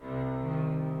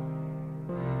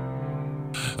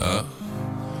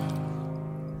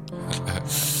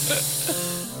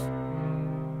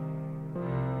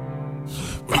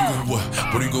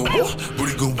Booty gon' what?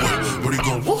 Booty gon' what? Booty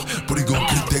gon' what? Booty gon'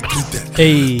 get that.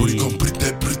 Hey. Booty gon' break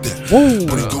that. Woo.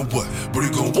 Booty gon' what? Booty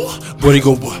gon' what? Booty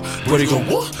gon' what? Booty gon'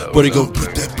 what? Booty gon'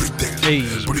 break that. Hey.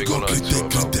 Booty gon' get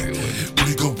that.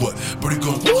 Booty gon' what? Booty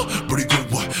gon' what? Booty gon'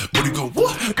 what? Booty gon'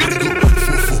 what? Booty gon'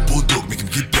 4-4 bulldog, make him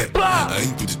get back. I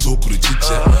ain't with the talk or the chit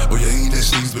chat. Oh yeah, ain't that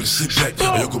sleeves, better sit back.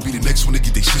 Oh y'all gon' be the next one to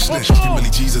get they shit snatched. Three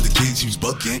Millie G's at the kids, he was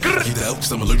bucking. Get that out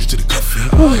cause I'm allergic to the cuffing.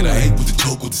 And I ain't with the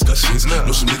talk or discussions.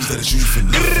 Know some niggas that'll shoot you for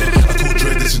nothing. I call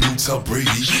Dre, that's a new Tom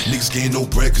Brady. Niggas getting no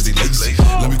bread cause they lazy.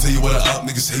 Let me tell you why the op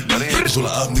niggas hate me. Cause all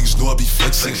the op niggas know I be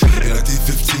flexing. And I did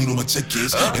 15 on my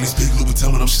check-ins. And it's big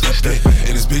Louboutin when I'm stepped in.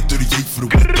 And it's big 38 for the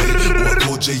weekend. Or I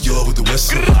call JR with the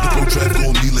West End. The pro draft go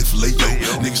on me like filet, yo.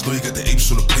 Niggas know you got the apes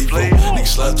on the payroll.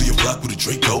 Niggas slide through your block with a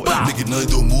Draco. Nigga, none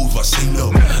don't move, I say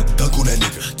no. Dunk on that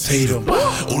nigga, Tatum.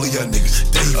 All of y'all niggas,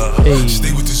 David.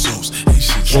 Stay with the souls,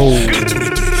 Haitians.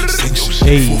 23, sanctions.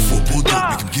 4-4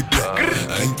 bulldog, make him get back.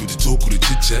 I ain't with the talk or the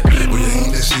chit chat. Oh yeah,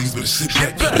 ain't that sleeves, better sit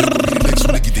back. I ain't gonna be the next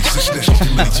one to get they shit snatched.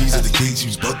 Too many G's at the cage, he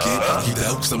was bucking. Keep that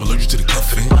out cause I'm allergic to the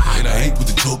cuffing. And I ain't with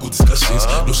the talk or discussions.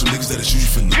 Know some niggas that'll shoot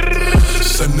you for nothing.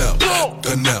 Sun out,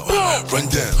 gun out, run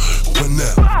down, one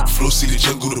out. Flow see the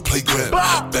jungle to the playground.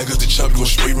 Back up the chop, you gon'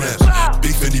 spray raps.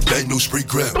 Big Fendi bag, no spray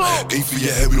grab. Ain't for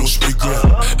your head, we don't spray grab.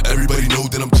 Everybody know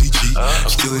that I'm TG.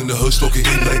 I'm still in the hood, smoking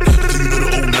hit like. Do you know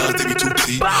the 09, they be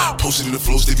 2T. Posted in the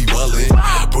flows, they be wildin'.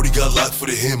 Brody got locked for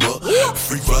the hammer.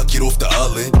 Free rock, get off the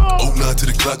island. 09 to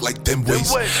the clock like them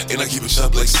ways. And I keep it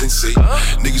sharp like Sensei.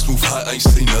 Niggas move hot, I ain't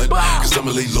say none. Cause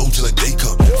I'ma lay low till like they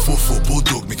come. 4-4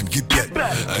 bulldog, make him get back.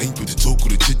 I ain't with the talk or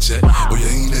the chit chat. Oh yeah,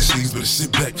 ain't that sleeves, better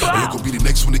sit back. Oh yeah, gon' be the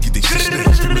next one to get they shit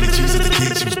snatched. Too many G's at the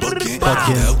cage, he was bucking.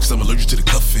 Get out cause I'm allergic to the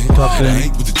cuffing. And I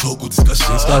ain't with the talk or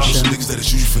discussions. Some niggas that'll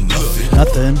shoot you for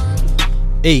nothing.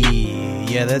 Hey,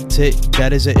 yeah, that's it.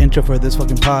 That is the intro for this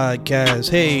fucking podcast.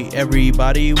 Hey,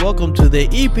 everybody, welcome to the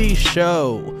EP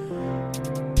show.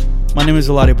 My name is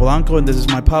Eladio Polanco, and this is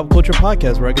my pop culture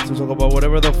podcast where I get to talk about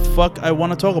whatever the fuck I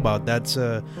want to talk about. That's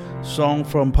a song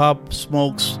from Pop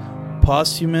Smoke's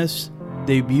posthumous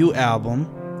debut album,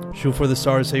 Shoot for the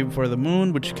Stars, Aim for the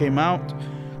Moon, which came out.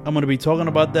 I'm going to be talking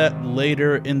about that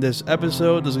later in this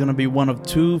episode. There's going to be one of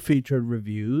two featured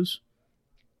reviews.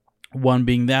 One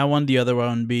being that one, the other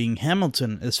one being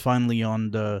Hamilton is finally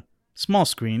on the small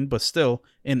screen, but still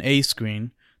in A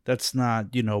screen. That's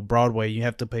not, Broadway. You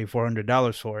have to pay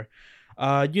 $400 for.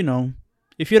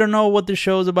 If you don't know what the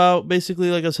show is about, basically,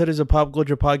 like I said, it's a pop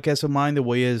culture podcast of mine. The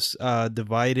way it's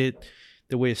divided,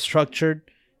 the way it's structured.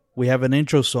 We have an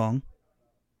intro song.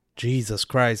 Jesus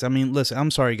Christ. I mean, listen,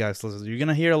 I'm sorry, guys. Listen, you're going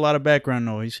to hear a lot of background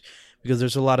noise because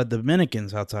there's a lot of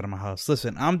Dominicans outside of my house.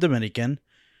 Listen, I'm Dominican.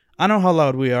 I know how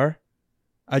loud we are.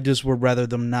 I just would rather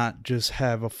them not just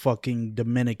have a fucking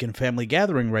Dominican family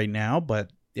gathering right now, but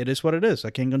it is what it is. I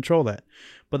can't control that.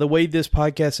 But the way this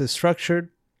podcast is structured,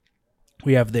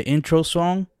 we have the intro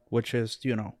song, which is,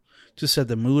 to set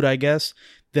the mood, I guess.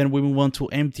 Then we move on to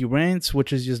Empty Rants,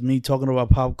 which is just me talking about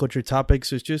pop culture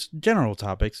topics. It's just general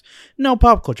topics. No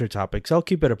pop culture topics. I'll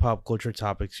keep it a pop culture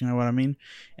topics. You know what I mean?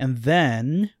 And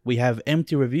then we have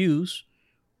Empty Reviews,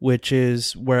 which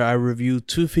is where I review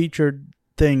two featured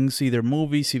things, either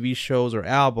movies, TV shows, or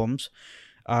albums.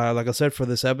 Like I said, for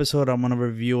this episode, I'm gonna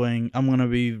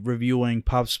be reviewing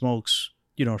Pop Smoke's,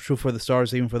 Shoot for the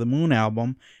Stars, Aim for the Moon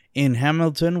album, in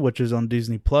Hamilton, which is on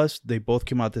Disney Plus. They both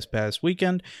came out this past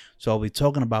weekend, so I'll be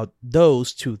talking about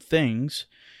those two things.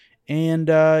 And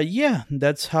yeah,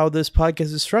 that's how this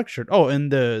podcast is structured. Oh, and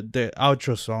the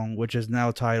outro song, which is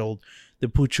now titled the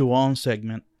Put You On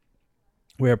segment,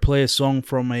 where I play a song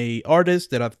from a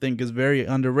artist that I think is very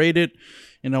underrated,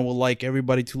 and I would like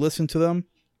everybody to listen to them.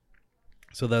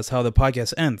 So that's how the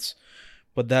podcast ends.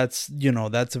 But that's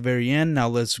the very end. Now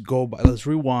let's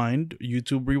rewind.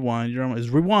 YouTube rewind. It's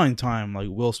rewind time, like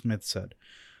Will Smith said.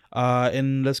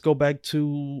 And let's go back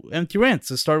to Empty Rants.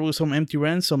 Let's start with some empty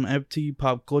rants, some empty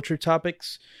pop culture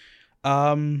topics.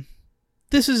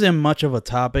 This isn't much of a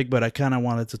topic, but I kind of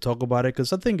wanted to talk about it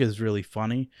because I think it's really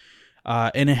funny.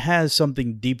 And it has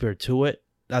something deeper to it.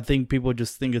 I think people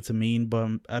just think it's a meme. But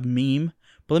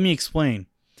let me explain.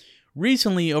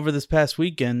 Recently, over this past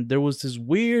weekend, there was this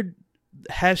weird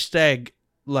hashtag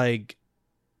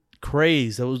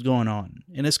craze that was going on,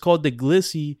 and it's called the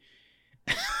Glizzy.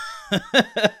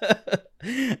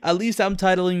 At least I'm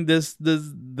titling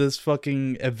this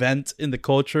fucking event in the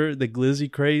culture the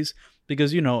Glizzy craze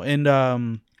because in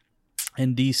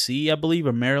DC, I believe,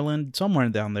 or Maryland, somewhere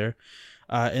down there.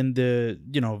 In the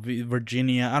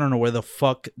Virginia, I don't know where the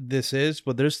fuck this is,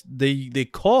 but they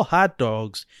call hot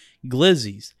dogs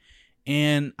glizzies,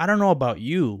 and I don't know about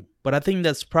you, but I think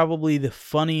that's probably the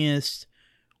funniest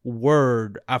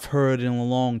word I've heard in a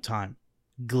long time.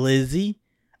 Glizzy?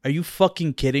 Are you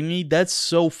fucking kidding me? That's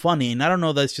so funny. And I don't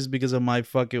know, that's just because of my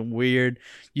fucking weird,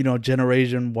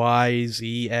 Generation Y,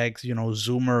 Z, X,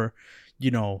 Zoomer,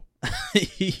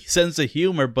 sense of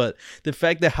humor. But the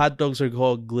fact that hot dogs are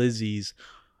called glizzies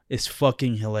is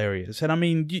fucking hilarious. And I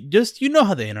mean, you know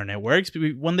how the internet works.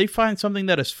 When they find something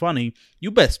that is funny, you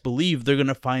best believe they're going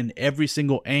to find every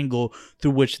single angle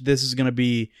through which this is going to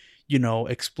be,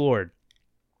 explored.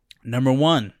 Number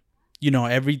one.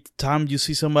 Every time you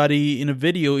see somebody in a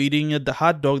video eating the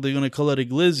hot dog, they're going to call it a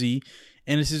glizzy,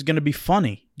 and this is going to be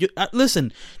funny.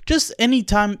 Listen, just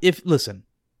anytime,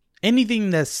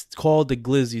 anything that's called a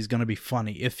glizzy is going to be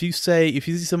funny. If you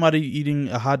see somebody eating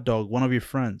a hot dog, one of your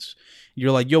friends,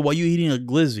 you're like, yo, why are you eating a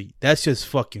glizzy? That's just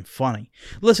fucking funny.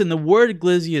 Listen, the word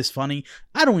glizzy is funny.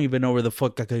 I don't even know where the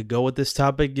fuck I could go with this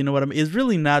topic. You know what I mean? It's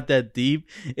really not that deep.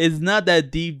 It's not that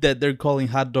deep that they're calling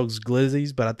hot dogs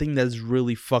glizzies, but I think that's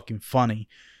really fucking funny.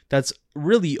 That's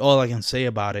really all I can say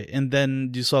about it. And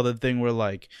then you saw the thing where,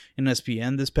 like, in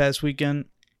SPN this past weekend,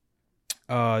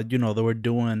 they were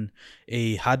doing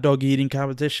a hot dog eating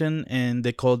competition, and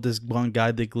they called this one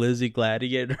guy the Glizzy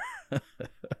Gladiator.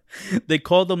 They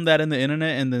called him that in the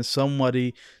internet, and then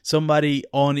somebody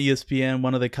on ESPN,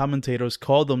 one of the commentators,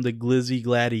 called him the Glizzy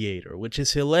Gladiator, which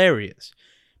is hilarious.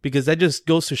 Because that just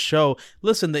goes to show,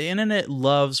 listen, the internet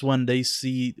loves when they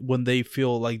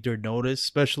feel like they're noticed,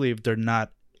 especially if they're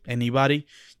not anybody,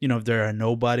 if they're a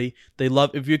nobody. They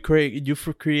love, if you've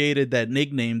created that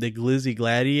nickname, the Glizzy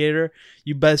Gladiator,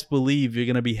 you best believe you're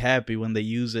gonna be happy when they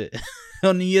use it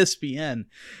on ESPN.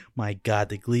 My God,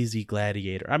 the Glizzy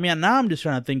Gladiator. I mean, now I'm just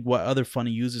trying to think what other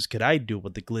funny uses could I do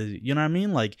with the Glizzy. You know what I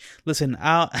mean? Like, listen,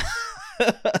 I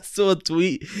saw a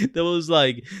tweet that was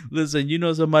like,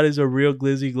 listen, somebody's a real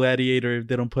Glizzy Gladiator if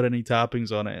they don't put any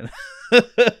toppings on it.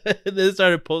 They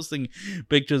started posting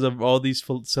pictures of all these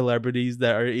celebrities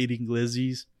that are eating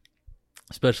glizzies,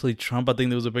 especially Trump. I think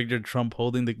there was a picture of Trump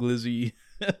holding the glizzy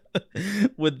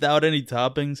without any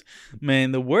toppings.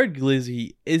 Man, the word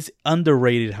glizzy is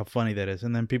underrated, how funny that is.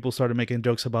 And then people started making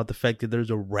jokes about the fact that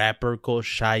there's a rapper called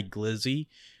Shy Glizzy,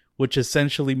 which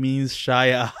essentially means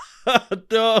shy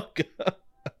dog.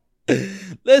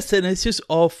 Listen, it's just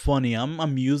all funny. I'm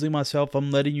amusing myself.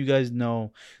 I'm letting you guys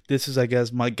know this is, I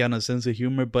guess, my kind of sense of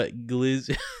humor. But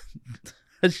glizzy,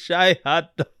 a shy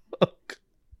hot dog.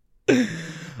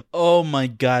 Oh my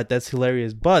God, that's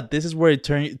hilarious. But this is where it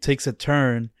takes a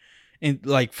turn, in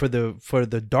like for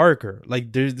the darker.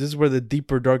 Like this is where the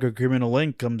deeper, darker criminal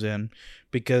link comes in,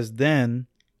 because then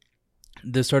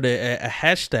they started a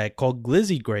hashtag called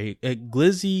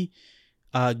Glizzygate,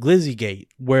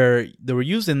 where they were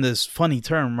using this funny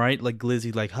term, right? Like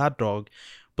glizzy, like hot dog,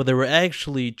 but they were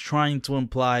actually trying to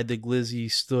imply that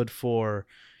glizzy stood for,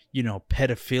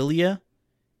 pedophilia.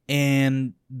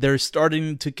 And they're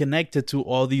starting to connect it to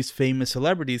all these famous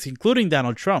celebrities, including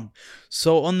Donald Trump.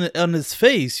 So on his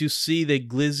face, you see the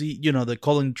glizzy, they're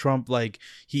calling Trump like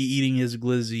he eating his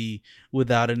glizzy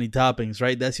without any toppings,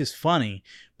 right? That's just funny.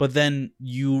 But then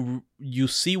you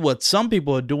see what some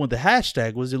people are doing with the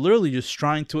hashtag was they're literally just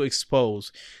trying to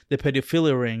expose the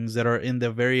pedophilia rings that are in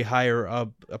the very higher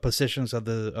up positions of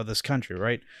this country,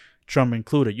 right? Trump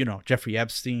included, Jeffrey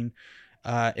Epstein.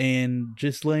 And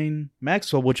Ghislaine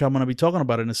Maxwell, which I'm going to be talking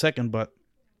about in a second. But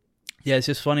yeah, it's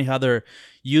just funny how they're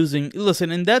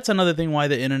listen, and that's another thing why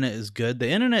the internet is good. The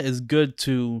internet is good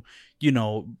to,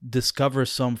 discover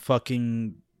some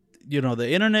fucking,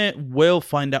 the internet will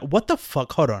find out. What the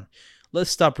fuck? Hold on.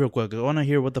 Let's stop real quick. I want to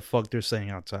hear what the fuck they're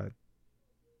saying outside.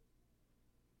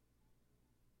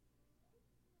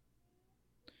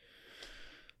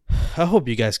 I hope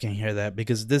you guys can hear that,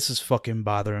 because this is fucking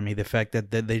bothering me. The fact that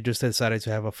they just decided to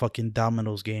have a fucking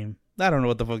dominoes game. I don't know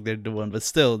what the fuck they're doing, but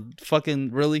still,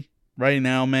 fucking really? Right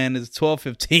now, man, it's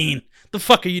 12:15. The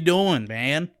fuck are you doing,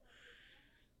 man?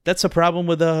 That's a problem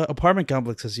with apartment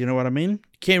complexes, you know what I mean?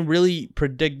 You can't really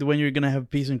predict when you're going to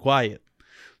have peace and quiet.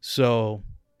 So,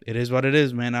 it is what it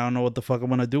is, man. I don't know what the fuck I'm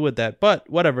going to do with that. But,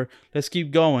 whatever. Let's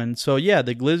keep going. So, yeah,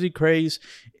 the glizzy craze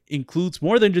includes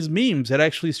more than just memes. It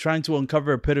actually is trying to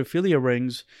uncover pedophilia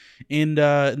rings in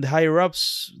the higher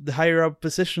up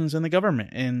positions in the government.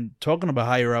 And talking about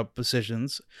higher up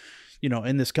positions,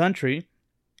 in this country,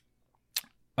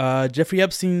 Jeffrey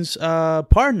Epstein's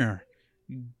partner,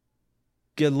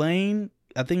 Ghislaine,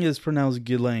 I think it's pronounced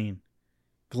Ghislaine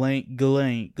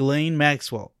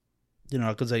Maxwell.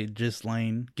 I could say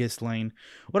Ghislaine,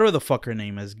 whatever the fuck her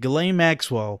name is. Ghislaine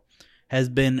Maxwell has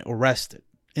been arrested.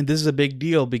 And this is a big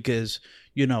deal because,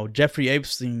 Jeffrey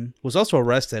Epstein was also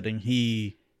arrested, and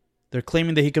they're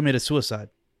claiming that he committed suicide.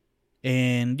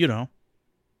 And, you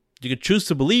could choose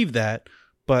to believe that,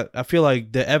 but I feel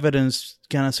like the evidence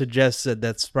kind of suggests that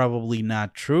that's probably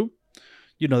not true.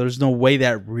 You know, there's no way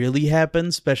that really happened,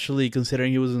 especially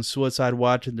considering he was in suicide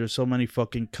watch and there's so many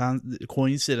fucking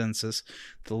coincidences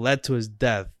that led to his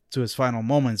death, to his final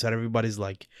moments, that everybody's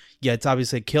like, yeah, it's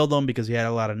obviously killed him because he had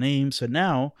a lot of names. So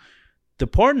now the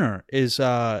partner is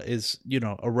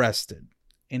arrested,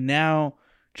 and now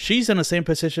she's in the same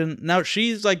position. Now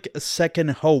she's like a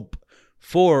second hope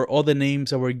for all the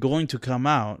names that were going to come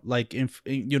out, like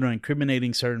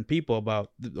incriminating certain people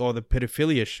about all the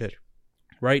pedophilia shit,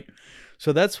 right?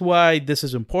 So that's why this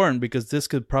is important, because this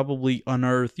could probably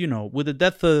unearth, with the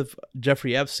death of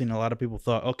Jeffrey Epstein, a lot of people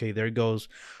thought, okay, there goes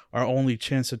our only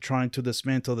chance of trying to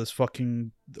dismantle this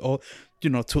fucking,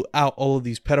 to out all of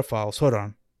these pedophiles. Hold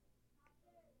on.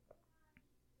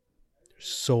 They're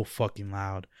so fucking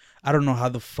loud. I don't know how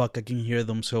the fuck I can hear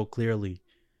them so clearly.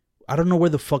 I don't know where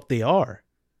the fuck they are.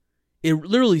 It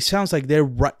literally sounds like they're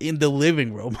right in the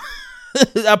living room.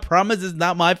 I promise it's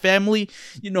not my family.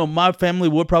 My family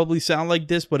would probably sound like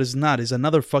this, but it's not. It's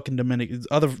another fucking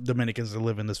other Dominicans that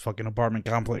live in this fucking apartment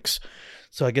complex.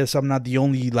 So I guess I'm not the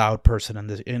only loud person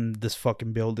in this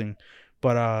fucking building.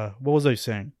 But what was I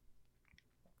saying?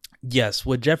 Yes,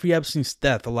 with Jeffrey Epstein's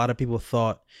death, a lot of people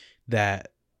thought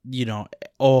that,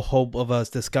 all hope of us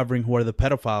discovering who are the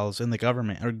pedophiles in the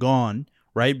government are gone.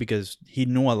 Right? Because he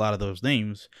knew a lot of those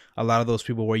names. A lot of those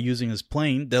people were using his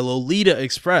plane, the Lolita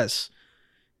Express.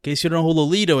 In case you don't know who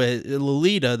Lolita is,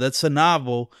 Lolita, that's a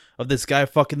novel of this guy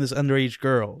fucking this underage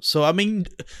girl. So, I mean,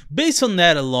 based on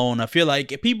that alone, I feel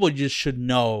like people just should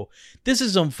know this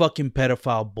is some fucking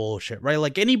pedophile bullshit, right?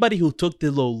 Like, anybody who took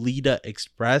the Lolita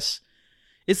Express,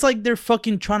 it's like they're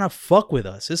fucking trying to fuck with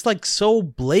us. It's like so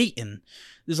blatant.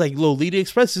 It's like Lolita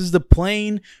Express is the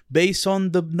plane based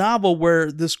on the novel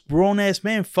where this grown-ass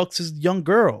man fucks his young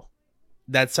girl.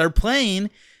 That's our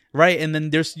plane, right? And then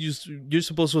you're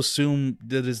supposed to assume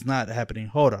that it's not happening.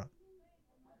 Hold on.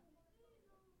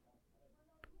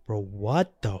 Bro,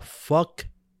 what the fuck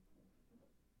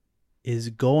is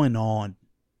going on?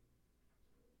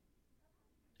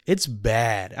 It's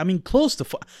bad. I mean, close to...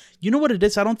 You know what it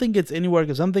is? I don't think it's anywhere,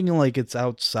 because I'm thinking like it's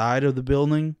outside of the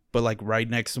building, but like right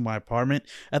next to my apartment.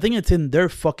 I think it's in their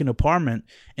fucking apartment,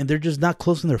 and they're just not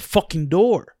closing their fucking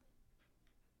door.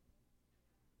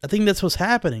 I think that's what's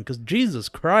happening, because Jesus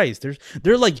Christ,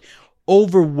 they're like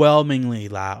overwhelmingly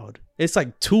loud. It's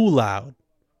like too loud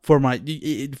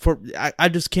I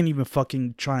just can't even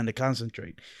fucking trying to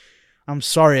concentrate. I'm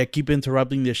sorry I keep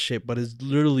interrupting this shit, but it's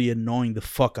literally annoying the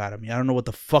fuck out of me. I don't know what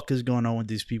the fuck is going on with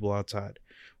these people outside.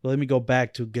 But let me go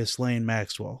back to Ghislaine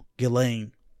Maxwell.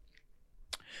 Ghislaine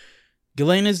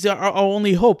is our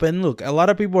only hope. And look, a lot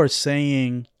of people are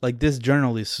saying, like this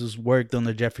journalist who's worked on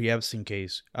the Jeffrey Epstein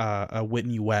case,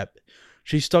 Whitney Webb.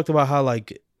 She's talked about how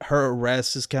like her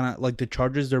arrest is kind of like the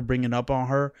charges they're bringing up on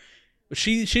her.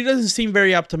 She doesn't seem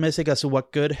very optimistic as to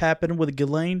what could happen with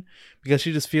Ghislaine, because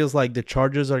she just feels like the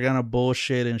charges are gonna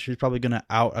bullshit, and she's probably gonna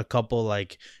out a couple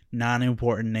like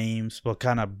non-important names but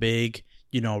kind of big,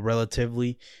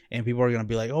 relatively, and people are gonna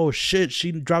be like, oh shit,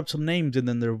 she dropped some names, and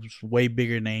then there's way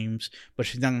bigger names, but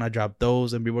she's not gonna drop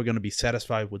those, and people are gonna be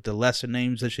satisfied with the lesser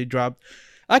names that she dropped.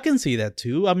 I can see that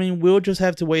too. I mean, we'll just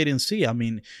have to wait and see. I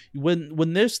mean, when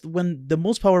the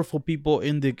most powerful people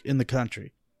in the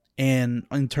country, and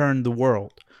in turn the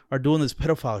world, are doing this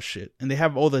pedophile shit, and they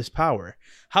have all this power,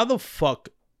 how the fuck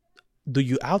do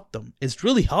you out them? It's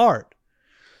really hard.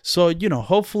 So,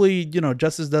 hopefully,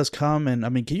 justice does come. And I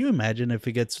mean, can you imagine if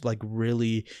it gets like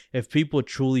really, if people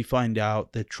truly find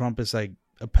out that Trump is like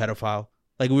a pedophile?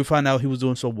 Like, we find out he was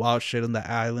doing some wild shit on the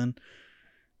island.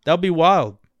 That would be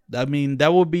wild. I mean,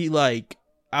 that would be like,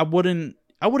 I wouldn't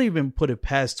even put it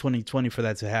past 2020 for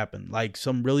that to happen. Like,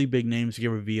 some really big names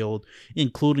get revealed,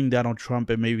 including Donald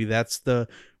Trump, and maybe that's the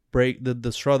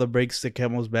straw that breaks the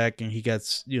camel's back, and he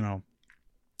gets, he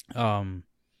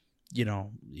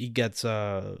gets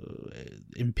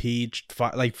impeached,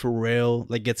 like for real,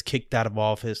 like gets kicked out of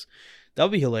office. That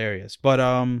would be hilarious. But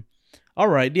all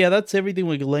right, yeah, that's everything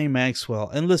with Ghislaine Maxwell.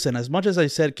 And listen, as much as I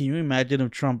said, can you imagine if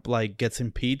Trump like gets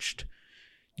impeached?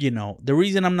 The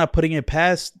reason I'm not putting it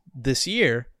past this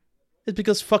year is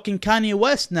because fucking Kanye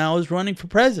West now is running for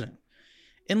president.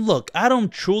 And look, I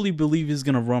don't truly believe he's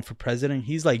going to run for president.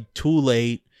 He's like too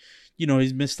late.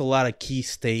 He's missed a lot of key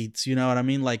states. You know what I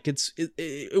mean? Like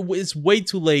it's way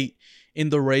too late in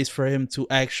the race for him to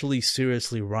actually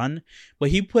seriously run. But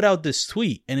he put out this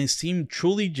tweet and it seemed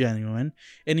truly genuine.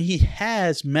 And he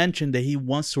has mentioned that he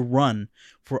wants to run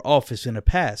for office in the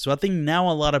past. So I think now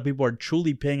a lot of people are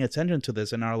truly paying attention to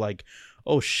this and are like,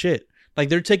 oh shit, Like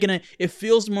they're taking it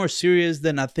feels more serious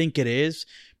than I think it is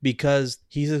because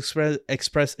he's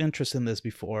expressed interest in this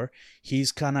before.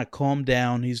 He's kind of calmed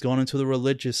down. He's gone into the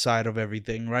religious side of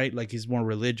everything, right? Like he's more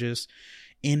religious.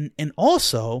 And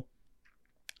also,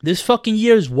 this fucking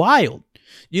year is wild.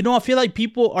 You know, I feel like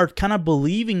people are kind of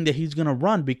believing that he's going to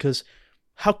run because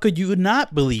how could you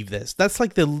not believe this? That's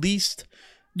like the least,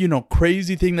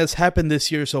 crazy thing that's happened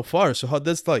this year so far. So how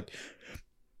that's like,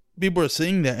 people are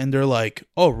seeing that and they're like,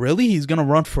 oh, really? He's going to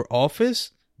run for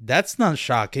office? That's not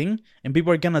shocking. And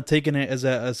people are kind of taking it as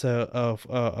a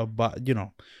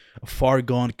far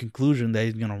gone conclusion that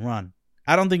he's going to run.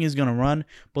 I don't think he's going to run,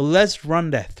 but let's run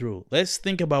that through. Let's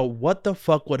think about what the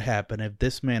fuck would happen if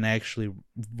this man actually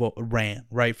ran,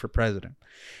 right, for president.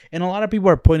 And a lot of people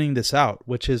are pointing this out,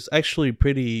 which is actually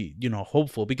pretty,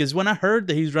 hopeful. Because when I heard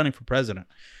that he's running for president,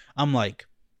 I'm like,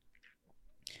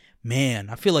 man,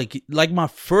 I feel like my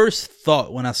first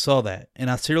thought when I saw that, and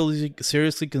I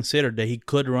seriously considered that he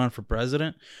could run for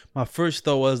president, my first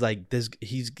thought was like,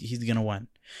 he's going to win.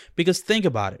 Because think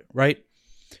about it, right?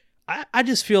 I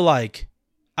just feel like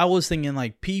I was thinking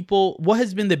like what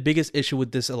has been the biggest issue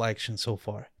with this election so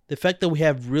far? The fact that we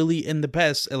have really, in the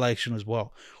past election as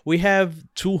well, we have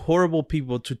two horrible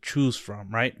people to choose from,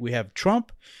 right? We have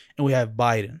Trump and we have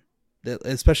Biden,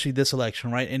 especially this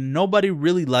election, right? And nobody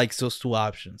really likes those two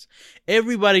options.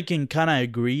 Everybody can kind of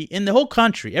agree in the whole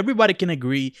country. Everybody can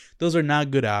agree those are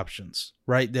not good options,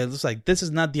 right? They're just like, this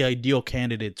is not the ideal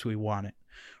candidate we wanted,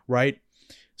 right?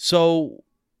 So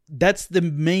that's the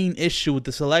main issue with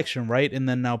this election, right? And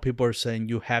then now people are saying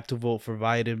you have to vote for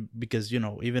Biden because,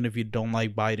 even if you don't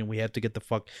like Biden, we have to get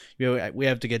we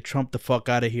have to get Trump the fuck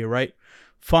out of here, right?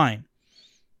 Fine.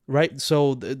 Right?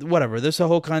 So, whatever. There's a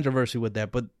whole controversy with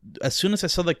that. But as soon as I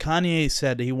saw that Kanye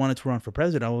said that he wanted to run for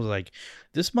president, I was like,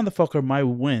 this motherfucker might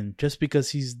win just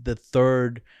because he's the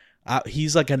third.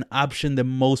 He's like an option that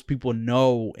most people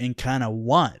know and kind of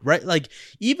want, right? Like,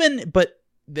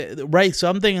 right? So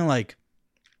I'm thinking like,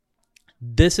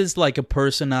 this is like a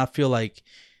person I feel like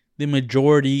the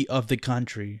majority of the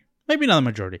country, maybe not the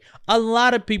majority, a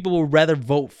lot of people would rather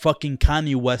vote fucking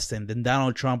Kanye West than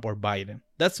Donald Trump or Biden.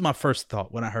 That's my first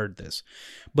thought when I heard this.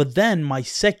 But then my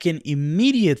second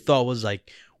immediate thought was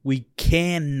like, we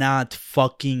cannot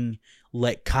fucking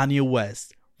let Kanye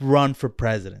West run for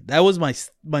president. That was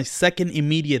my second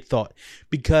immediate thought.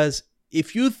 Because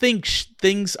if you think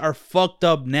things are fucked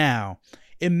up now,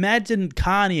 imagine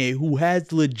Kanye, who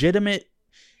has legitimate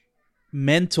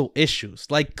mental issues,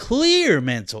 like clear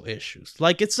mental issues.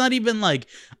 Like it's not even like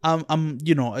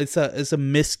it's a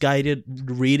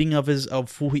misguided reading of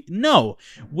who he. No,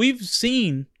 we've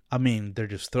seen. I mean, they're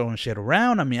just throwing shit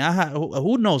around. I mean,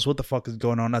 who knows what the fuck is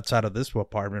going on outside of this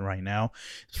apartment right now?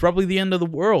 It's probably the end of the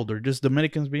world, or just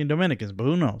Dominicans being Dominicans. But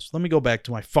who knows? Let me go back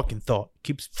to my fucking thought.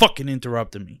 Keeps fucking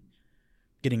interrupting me.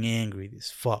 Getting angry.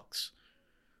 These fucks.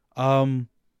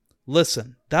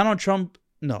 Listen, Donald Trump.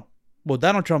 No. Well,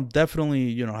 Donald Trump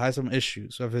definitely, has some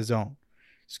issues of his own.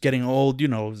 He's getting old,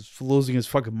 he's losing his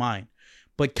fucking mind.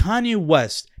 But Kanye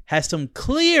West has some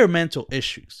clear mental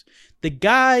issues. The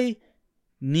guy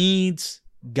needs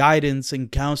guidance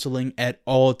and counseling at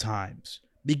all times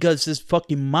because his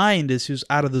fucking mind is just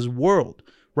out of this world,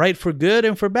 right? For good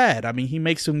and for bad. I mean, he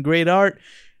makes some great art,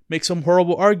 makes some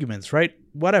horrible arguments, right?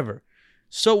 Whatever.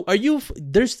 So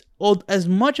as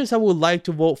much as I would like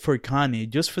to vote for Kanye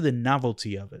just for the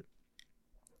novelty of it,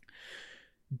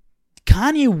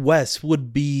 Kanye West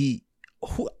would be,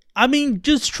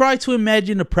 just try to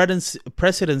imagine a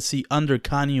presidency under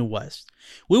Kanye West.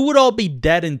 We would all be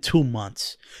dead in 2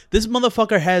 months. This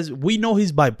motherfucker we know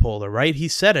he's bipolar, right? He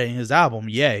said it in his album,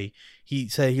 Yay. He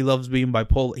said he loves being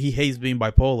bipolar. He hates being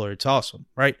bipolar. It's awesome,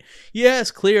 right? He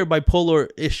has clear bipolar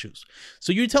issues.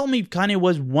 So you're telling me if Kanye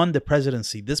West won the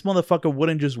presidency, this motherfucker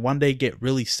wouldn't just one day get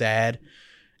really sad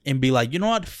and be like, you know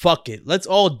what? Fuck it. Let's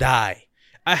all die.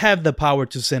 I have the power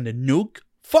to send a nuke.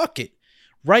 Fuck it.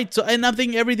 Right? So, and I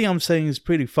think everything I'm saying is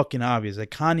pretty fucking obvious.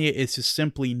 That Kanye is just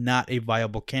simply not a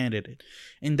viable candidate.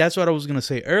 And that's what I was going to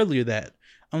say earlier, that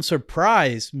I'm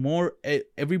surprised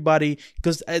everybody,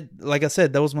 because like I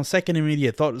said, that was my second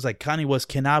immediate thought. It was like, Kanye West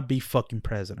cannot be fucking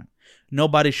president.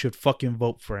 Nobody should fucking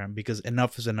vote for him because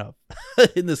enough is enough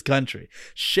in this country.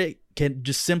 Shit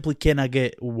simply cannot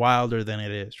get wilder than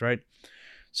it is, right?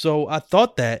 So I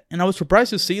thought that, and I was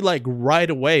surprised to see like right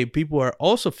away people are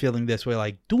also feeling this way.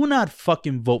 Like, do not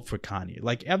fucking vote for Kanye.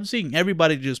 Like, I'm seeing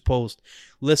everybody just post,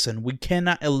 listen, we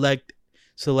cannot elect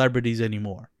celebrities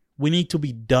anymore. We need to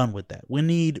be done with that. We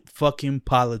need fucking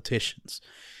politicians.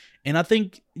 And I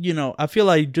think, I feel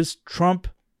like just Trump,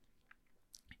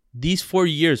 these 4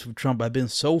 years of Trump have been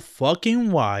so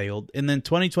fucking wild. And then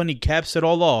 2020 caps it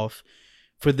all off.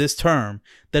 for this term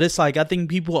that it's like I think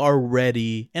people are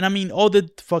ready. And I mean, all the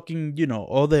fucking,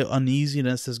 all the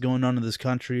uneasiness that's going on in this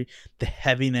country, the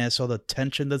heaviness, all the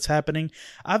tension that's happening,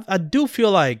 I do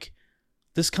feel like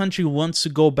this country wants to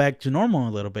go back to normal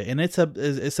a little bit. And it's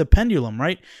a pendulum,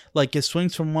 right? Like it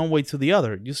swings from one way to the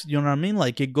other. You know what I mean?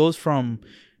 Like it goes from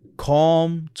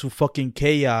calm to fucking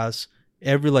chaos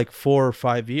every like 4 or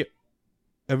 5 years,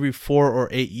 every 4 or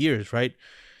 8 years, right?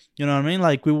 You know what I mean?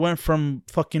 Like we went from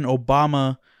fucking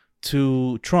Obama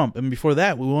to Trump, and before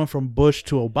that we went from Bush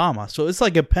to Obama. So it's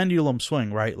like a pendulum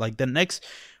swing, right? Like the next,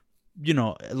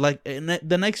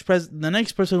 the next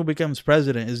person who becomes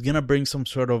president is gonna bring some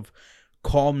sort of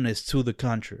calmness to the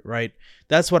country, right?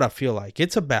 That's what I feel like.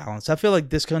 It's a balance. I feel like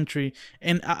this country,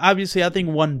 and obviously I think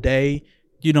one day,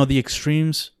 the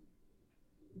extremes.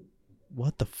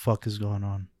 What the fuck is going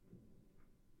on?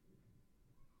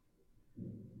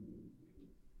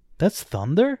 That's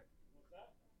thunder?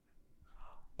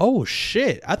 Oh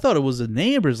shit. I thought it was the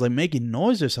neighbors like making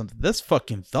noise or something. That's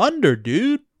fucking thunder,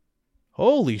 dude.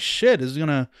 Holy shit.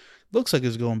 Looks like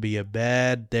it's gonna be a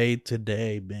bad day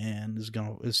today, man.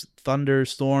 It's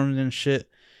thunderstorms and shit.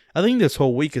 I think this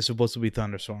whole week is supposed to be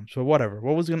thunderstorms. So whatever.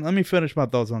 Let me finish my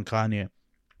thoughts on Kanye.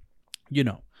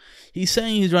 He's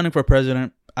saying he's running for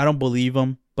president. I don't believe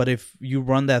him. But if you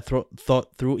run that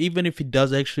thought through, even if he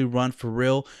does actually run for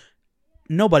real,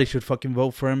 nobody should fucking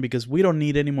vote for him because we don't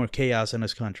need any more chaos in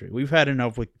this country. We've had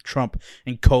enough with Trump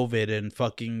and COVID and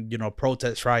fucking,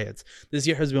 protest riots. This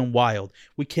year has been wild.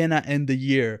 We cannot end the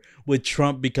year with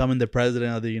Trump becoming the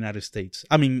president of the United States.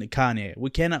 I mean, Kanye. We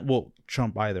cannot,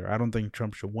 Trump either. I don't think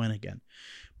Trump should win again.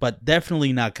 But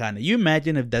definitely not Kanye. You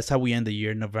imagine if that's how we end the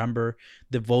year in November,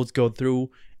 the votes go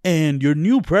through, and your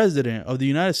new president of the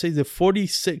United States, the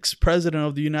 46th president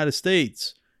of the United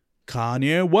States,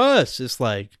 Kanye West. It's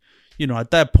like,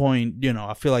 at that point,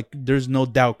 I feel like there's no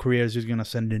doubt Korea's just going to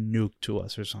send a nuke to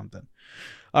us or something.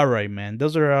 All right, man.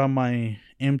 Those are my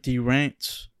empty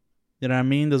rants. You know what I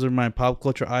mean? Those are my pop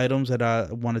culture items that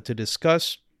I wanted to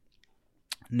discuss.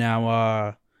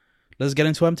 Now, let's get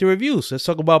into empty reviews. Let's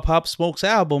talk about Pop Smoke's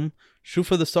album, Shoot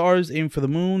for the Stars, Aim for the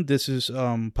Moon. This is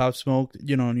Pop Smoke,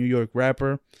 New York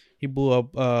rapper. He blew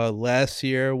up last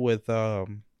year with,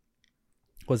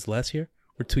 was last year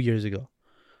or 2 years ago?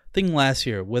 I think last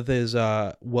year with his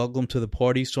Welcome to the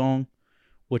Party song,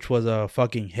 which was a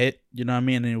fucking hit. You know what I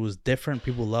mean? And it was different.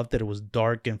 People loved it. It was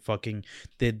dark and fucking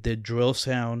the drill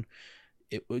sound.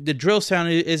 The drill sound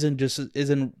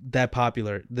isn't that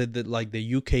popular.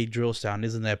 The UK drill sound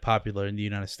isn't that popular in the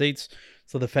United States.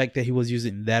 So the fact that he was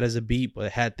using that as a beat, but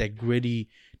it had that gritty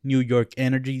New York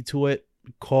energy to it,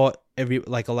 caught a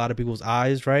lot of people's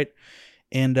eyes, right?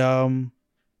 And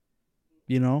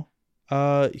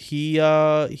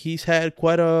he's had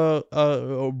quite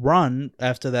a run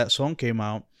after that song came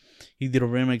out. He did a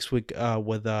remix with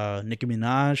Nicki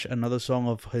Minaj, another song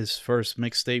of his first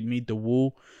mixtape, Meet the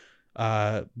Woo.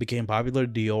 Became popular,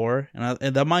 Dior,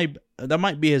 and that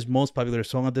might be his most popular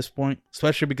song at this point,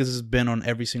 especially because it's been on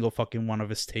every single fucking one of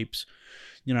his tapes.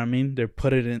 You know what I mean? They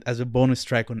put it in as a bonus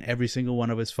track on every single one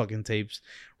of his fucking tapes,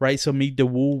 right? So Meet the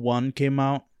Woo 1 came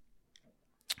out.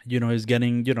 He's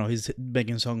getting, he's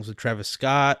making songs with Travis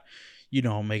Scott,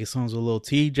 making songs with Lil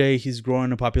TJ. He's growing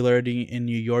in popularity in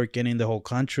New York and in the whole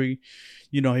country.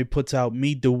 He puts out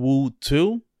Meet the Woo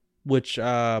 2, which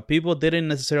people didn't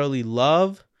necessarily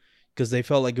love, because they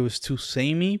felt like it was too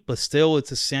samey, but still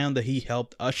it's a sound that he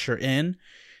helped usher in.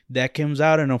 That comes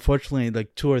out, and unfortunately,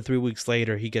 like 2 or 3 weeks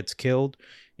later, he gets killed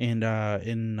in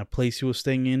a place he was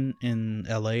staying in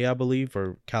LA, I believe,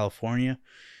 or California.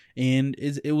 And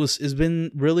it's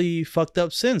been really fucked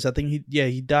up since. I think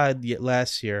he died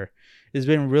last year. It's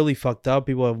been really fucked up.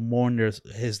 People have mourned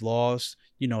his loss.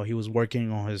 He was working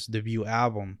on his debut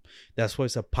album. That's why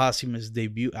it's a posthumous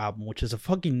debut album, which is a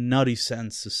fucking nutty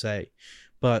sentence to say.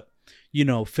 But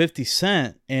 50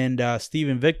 Cent and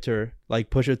Steven Victor, like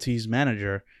Pusha T's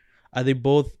manager, they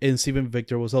both, and Steven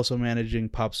Victor was also managing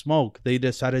Pop Smoke. They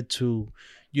decided to,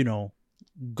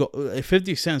 go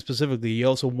 50 Cent specifically. He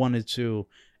also wanted to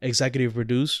executive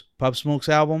produce Pop Smoke's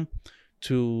album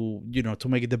to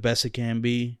make it the best it can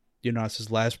be. It's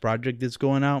his last project that's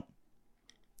going out,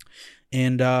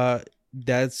 and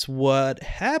that's what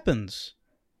happens.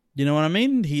 You know what I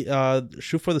mean? He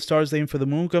Shoot for the Stars, Aim for the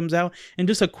Moon comes out. And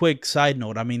just a quick side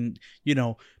note, I mean,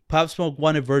 Pop Smoke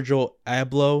wanted Virgil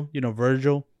Abloh,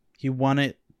 Virgil. He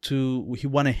wanted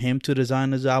him to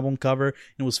design his album cover,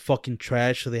 and it was fucking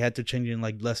trash, so they had to change it in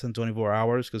like less than 24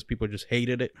 hours because people just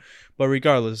hated it. But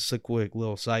regardless, it's a quick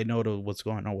little side note of what's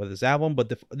going on with this album.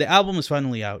 But the album is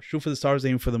finally out. Shoot for the Stars,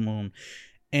 Aim for the Moon.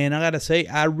 And I gotta say,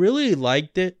 I really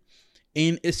liked it.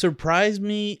 And it surprised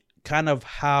me kind of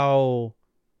how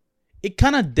it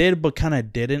kind of did, but kind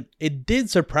of didn't. It did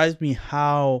surprise me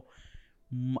how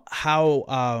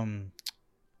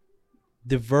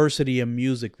diversity of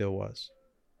music there was.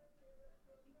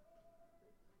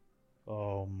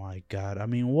 Oh my god. I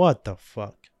mean, what the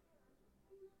fuck?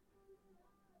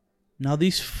 Now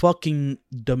these fucking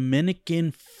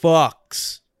Dominican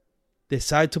fucks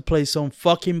decide to play some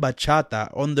fucking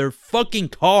bachata on their fucking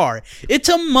car. It's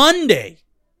a Monday.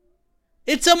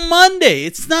 It's a Monday.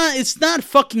 It's not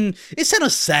a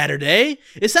Saturday.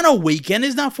 It's not a weekend.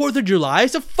 It's not 4th of July.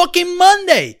 It's a fucking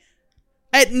Monday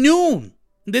at noon.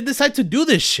 They decide to do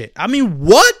this shit. I mean,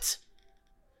 what?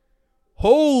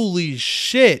 Holy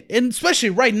shit. And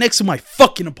especially right next to my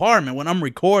fucking apartment when I'm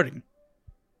recording.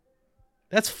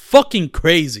 That's fucking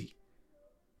crazy.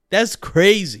 That's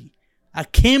crazy. I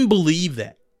can't believe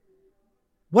that.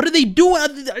 What are they doing? Are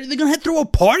they going to throw a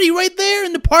party right there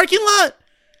in the parking lot?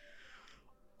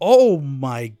 Oh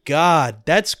my god,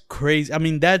 that's crazy. I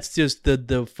mean, that's just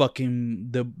the fucking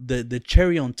the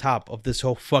cherry on top of this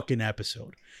whole fucking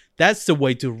episode. That's the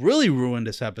way to really ruin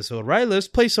this episode, right? Let's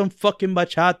play some fucking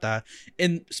bachata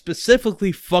and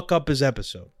specifically fuck up his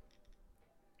episode.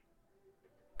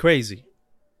 Crazy.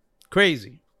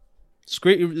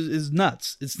 It's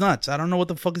nuts. It's nuts. I don't know what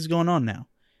the fuck is going on now.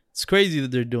 It's crazy that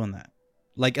they're doing that.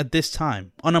 Like at this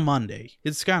time, on a Monday.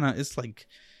 It's like...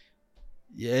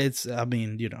 Yeah, I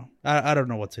mean, you know, I don't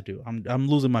know what to do. I'm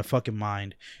losing my fucking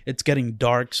mind. It's getting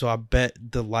dark, so I bet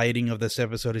the lighting of this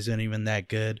episode isn't even that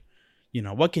good. You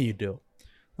know, what can you do?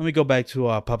 Let me go back to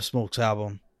Pop Smoke's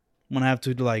album. I'm gonna have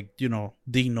to, like, you know,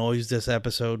 denoise this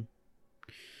episode.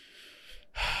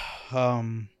 What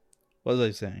was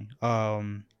I saying?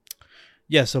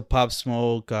 Yeah, so Pop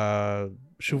Smoke,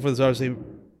 Shoot for the Stars.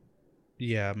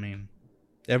 Yeah, I mean,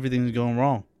 everything's going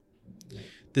wrong.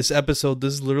 This episode,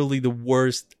 this is literally the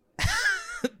worst,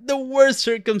 the worst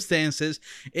circumstances.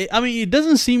 It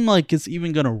doesn't seem like it's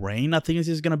even gonna rain. I think it's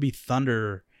just gonna be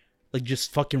thunder, like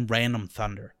just fucking random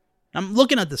thunder. I'm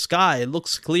looking at the sky. It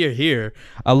looks clear here.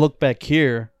 I look back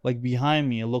here, like behind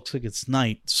me, it looks like it's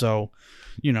night. So,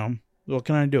 you know, what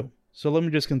can I do? So let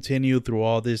me just continue through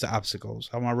all these obstacles.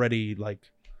 I'm already,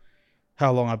 like,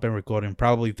 how long I've been recording?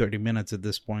 Probably 30 minutes at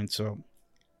this point. So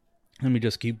let me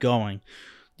just keep going.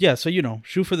 Yeah, so, you know,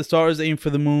 Shoot for the Stars, Aim for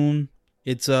the Moon.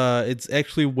 It's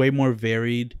actually way more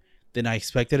varied than I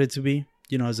expected it to be,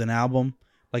 you know, as an album.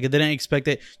 Like, I didn't expect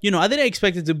it. You know, I didn't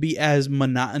expect it to be as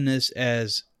monotonous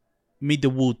as Meet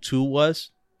the Woo 2 was.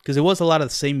 Because it was a lot of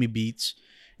the samey beats.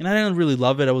 And I didn't really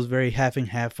love it. I was very half and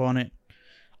half on it.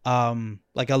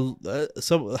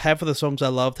 So half of the songs I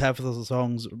loved, half of the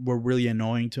songs were really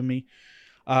annoying to me.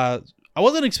 I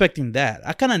wasn't expecting that.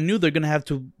 I kind of knew they're going to have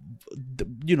to,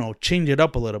 you know, change it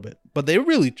up a little bit. But they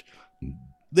really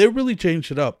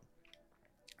changed it up.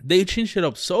 They changed it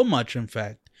up so much, in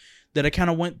fact, that I kind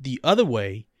of went the other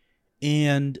way.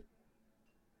 And,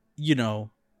 you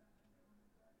know,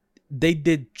 they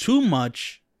did too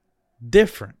much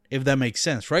different, if that makes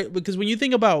sense, right? Because when you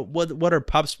think about what are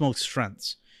Pop Smoke's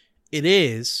strengths, it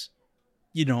is,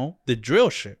 you know, the drill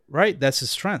shit, right? That's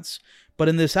his strengths. But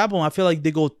in this album, I feel like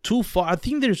they go too far. I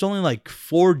think there's only like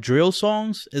 4 drill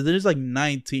songs, and there's like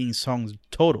 19 songs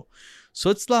total.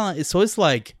 So it's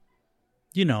like,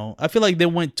 you know, I feel like they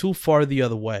went too far the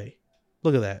other way.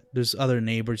 Look at that. There's other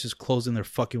neighbors just closing their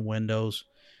fucking windows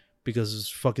because there's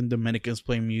fucking Dominicans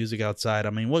playing music outside. I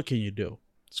mean, what can you do?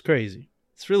 It's crazy.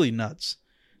 It's really nuts.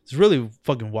 It's really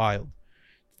fucking wild.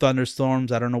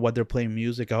 Thunderstorms. I don't know what they're playing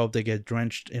music. I hope they get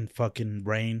drenched in fucking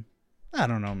rain. I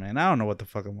don't know, man. I don't know what the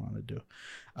fuck I want to do.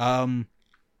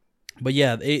 But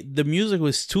yeah, the music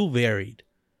was too varied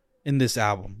in this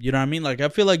album. You know what I mean? Like, I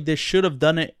feel like they should have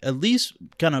done it at least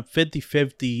kind of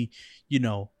 50-50, you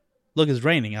know. Look, it's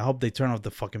raining. I hope they turn off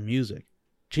the fucking music.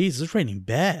 Jeez, it's raining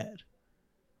bad.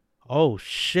 Oh,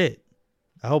 shit.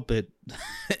 I hope it...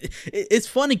 It's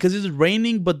funny because it's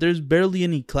raining, but there's barely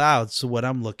any clouds to what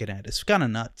I'm looking at. It's kind of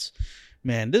nuts.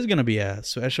 Man, this is going to be a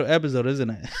special episode, isn't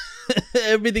it?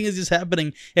 Everything is just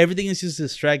happening. Everything is just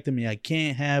distracting me. I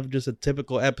can't have just a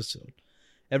typical episode.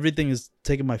 Everything is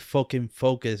taking my fucking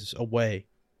focus away.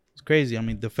 It's crazy. I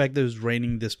mean, the fact that it was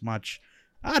raining this much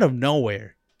out of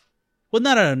nowhere. Well,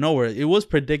 not out of nowhere. It was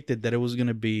predicted that it was going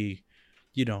to be,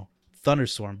 you know,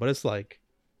 thunderstorm. But it's like,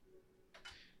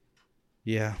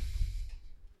 yeah.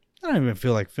 I don't even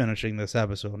feel like finishing this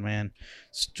episode, man.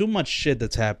 It's too much shit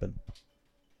that's happened.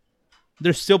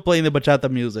 They're still playing the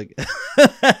bachata music.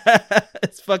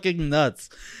 It's fucking nuts.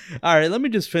 All right, let me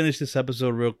just finish this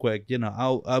episode real quick. You know,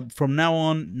 I'll from now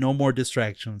on, no more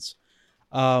distractions.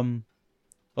 Although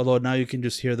now you can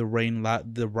just hear the rain.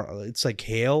 It's like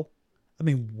hail. I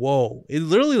mean, whoa! It's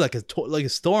literally like a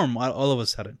storm all of a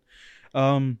sudden.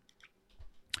 And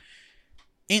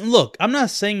look, I'm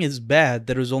not saying it's bad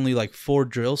that there's only like 4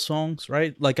 drill songs,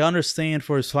 right? Like, I understand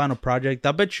for his final project.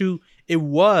 I bet you it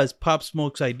was Pop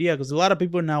Smoke's idea, because a lot of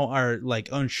people now are like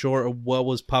unsure of what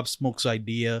was Pop Smoke's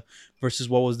idea versus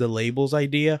what was the label's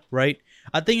idea, right?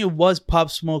 I think it was Pop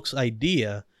Smoke's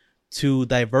idea to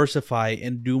diversify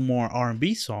and do more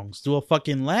R&B songs, do a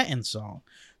fucking Latin song,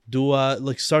 do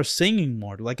like start singing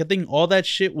more. Like, I think all that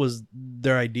shit was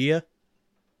their idea.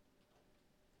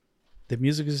 The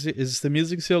music is the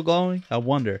music still glowing? I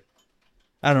wonder.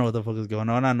 I don't know what the fuck is going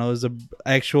on. I know there's an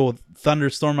actual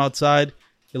thunderstorm outside.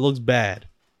 It looks bad.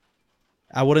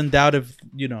 I wouldn't doubt if,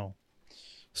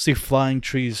 see flying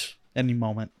trees any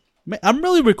moment. I'm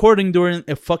really recording during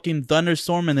a fucking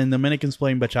thunderstorm and then Dominicans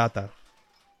playing bachata.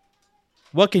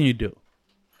 What can you do?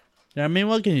 I mean,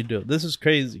 what can you do? This is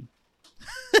crazy.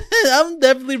 I'm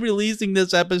definitely releasing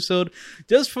this episode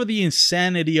just for the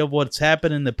insanity of what's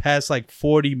happened in the past like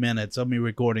 40 minutes of me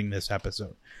recording this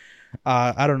episode.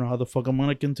 I don't know how the fuck I'm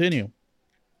gonna continue.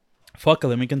 Fuck it,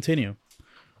 let me continue.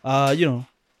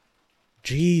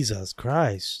 Jesus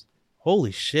Christ.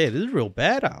 Holy shit, this is real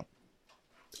bad out.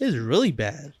 This is really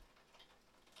bad.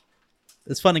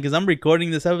 It's funny because I'm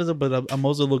recording this episode, but I'm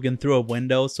also looking through a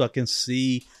window so I can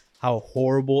see how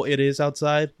horrible it is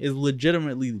outside. It's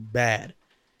legitimately bad.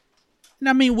 And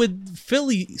I mean, with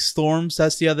Philly storms,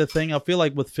 that's the other thing. I feel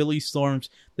like with Philly storms,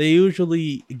 they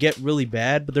usually get really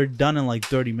bad, but they're done in like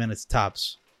 30 minutes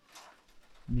tops.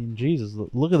 I mean, Jesus,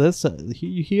 look at this.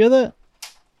 You hear that?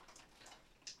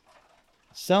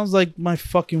 Sounds like my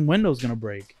fucking window's gonna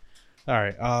break. All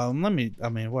right,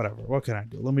 whatever. What can I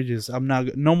do?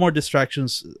 No more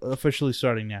distractions. Officially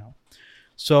starting now.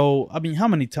 So, I mean, how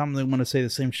many times am I gonna say the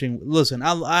same shit? Listen,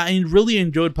 I really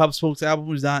enjoyed Pop Smoke's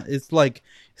album. It's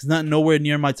not nowhere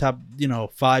near my top,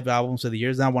 5 albums of the year.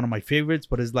 It's not one of my favorites,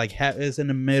 but it's like it's in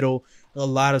the middle. A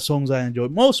lot of songs I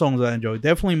enjoyed. Most songs I enjoyed.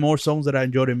 Definitely more songs that I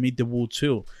enjoyed in Meet the Woo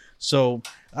too. So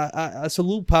I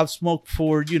salute Pop Smoke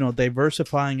for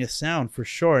diversifying his sound for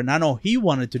sure. And I know he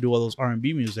wanted to do all those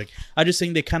R&B music. I just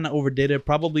think they kind of overdid it,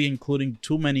 probably including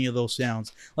too many of those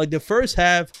sounds. Like the first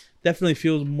half definitely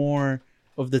feels more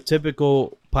of the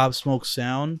typical Pop Smoke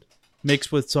sound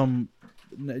mixed with some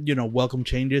welcome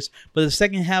changes, but the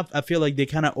second half I feel like they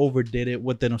kind of overdid it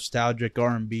with the nostalgic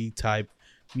R&B type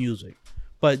music.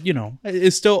 But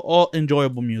it's still all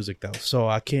enjoyable music though, so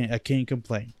I can't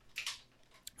complain.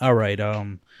 All right,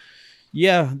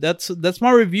 yeah, that's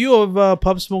my review of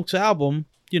Pop Smoke's album.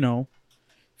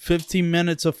 15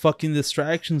 minutes of fucking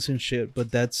distractions and shit,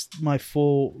 but that's my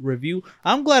full review.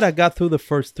 I'm glad I got through the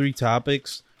first 3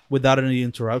 topics without any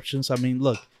interruptions. I mean,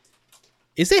 look,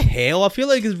 is it hail? I feel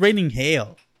like it's raining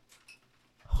hail.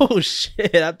 Oh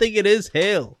shit, I think it is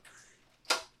hail.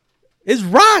 It's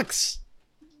rocks.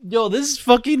 Yo, this is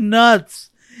fucking nuts.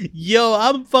 Yo,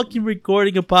 I'm fucking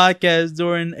recording a podcast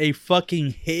during a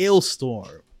fucking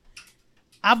hailstorm.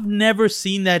 I've never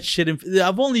seen that shit.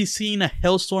 I've only seen a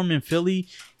hailstorm in Philly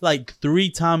like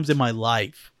 3 times in my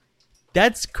life.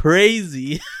 That's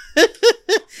crazy.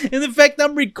 And the fact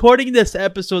I'm recording this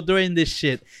episode during this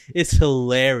shit is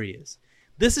hilarious.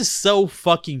 This is so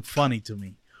fucking funny to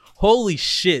me. Holy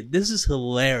shit, this is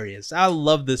hilarious. I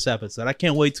love this episode. I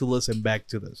can't wait to listen back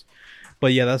to this.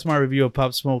 But yeah, that's my review of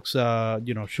Pop Smoke's,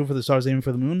 Shoot for the Stars, Aiming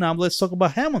for the Moon. Now let's talk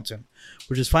about Hamilton,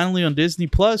 which is finally on Disney+.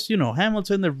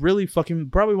 Hamilton, they're really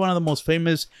probably one of the most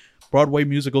famous Broadway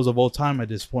musicals of all time at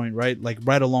this point, right? Like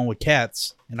right along with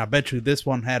Cats. And I bet you this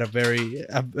one had a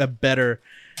better,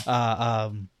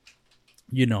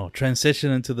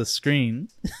 transition into the screen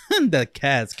than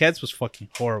Cats. Cats was fucking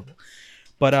horrible.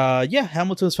 But yeah,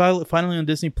 Hamilton is finally on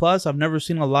Disney+. I've never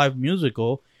seen a live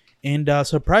musical. And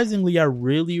surprisingly, I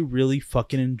really, really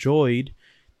fucking enjoyed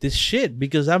this shit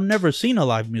because I've never seen a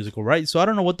live musical, right? So I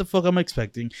don't know what the fuck I'm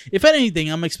expecting. If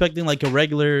anything, I'm expecting like a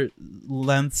regular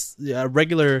length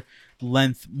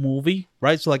movie,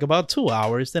 right? So like about 2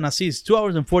 hours. Then I see it's 2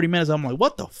 hours and 40 minutes. I'm like,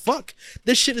 what the fuck?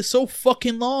 This shit is so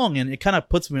fucking long. And it kind of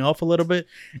puts me off a little bit.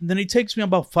 And then it takes me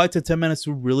about 5 to 10 minutes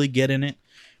to really get in it.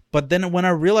 But then when I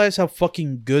realize how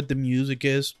fucking good the music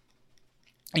is,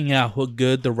 and how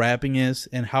good the rapping is,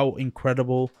 and how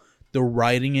incredible the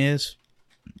writing is,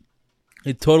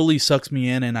 it totally sucks me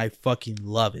in, and I fucking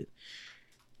love it.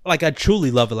 Like, I truly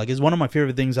love it. Like, it's one of my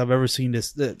favorite things I've ever seen.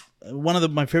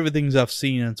 My favorite things I've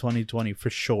seen in 2020, for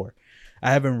sure.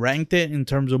 I haven't ranked it in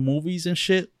terms of movies and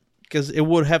shit, because it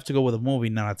would have to go with a movie,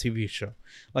 not a TV show.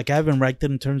 Like, I haven't ranked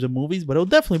it in terms of movies, but it'll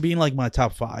definitely be in, like, my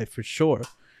top 5, for sure.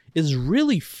 It's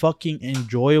really fucking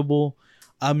enjoyable.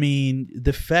 I mean,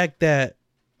 the fact that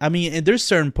I mean, and there's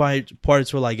certain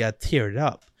parts where like I teared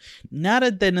up. Not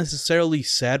that they're necessarily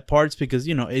sad parts, because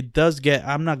you know it does get.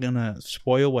 I'm not gonna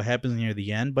spoil what happens near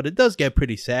the end, but it does get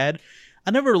pretty sad.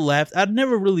 I never laughed. I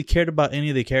never really cared about any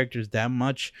of the characters that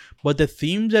much, but the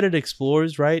themes that it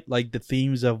explores, right? Like the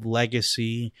themes of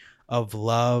legacy, of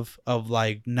love, of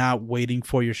like not waiting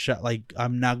for your shot. Like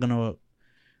I'm not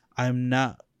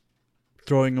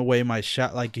throwing away my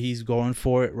shot. Like he's going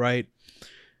for it, right?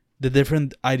 The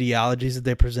different ideologies that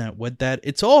they present with that.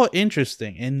 It's all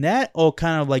interesting. And that all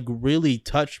kind of like really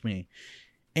touched me.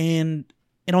 And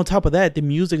on top of that, the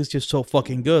music is just so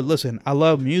fucking good. Listen, I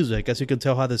love music. As you can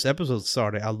tell how this episode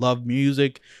started. I love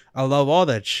music. I love all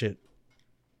that shit.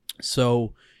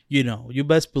 So, you know, you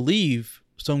best believe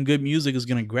some good music is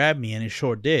going to grab me. And it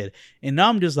sure did. And now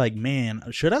I'm just like, man,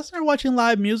 should I start watching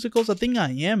live musicals? I think I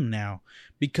am now.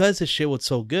 Because the shit was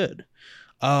so good.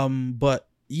 But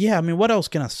yeah, I mean, what else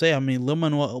can I say? I mean,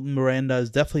 Lin-Manuel Miranda is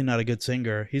definitely not a good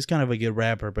singer. He's kind of a good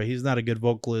rapper, but he's not a good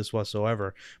vocalist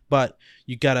whatsoever. But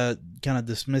you gotta kind of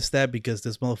dismiss that because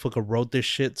this motherfucker wrote this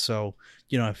shit. So,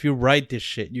 you know, if you write this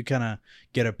shit, you kind of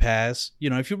get a pass. You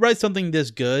know, if you write something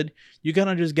this good, you kind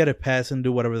of just get a pass and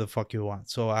do whatever the fuck you want.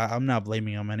 So I'm not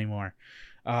blaming him anymore.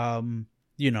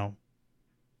 You know.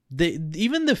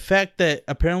 Even the fact that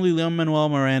apparently Lin-Manuel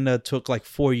Miranda took like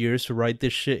 4 years to write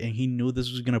this shit and he knew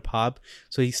this was going to pop,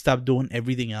 so he stopped doing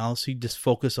everything else. He just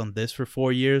focused on this for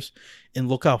 4 years, and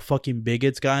look how fucking big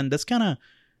it's gotten. That's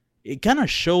it kind of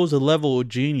shows a level of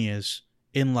genius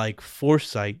in like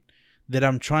foresight that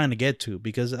I'm trying to get to,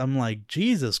 because I'm like,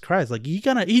 Jesus Christ, like he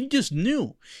just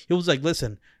knew. He was like,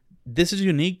 listen, this is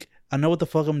unique. I know what the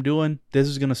fuck I'm doing. This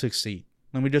is going to succeed.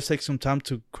 Let me just take some time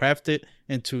to craft it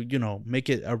and to, you know, make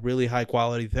it a really high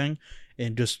quality thing,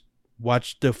 and just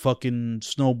watch the fucking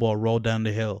snowball roll down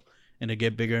the hill and it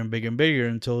get bigger and bigger and bigger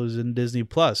until it's in Disney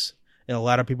Plus. And a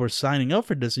lot of people are signing up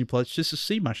for Disney Plus just to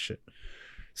see my shit.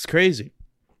 It's crazy.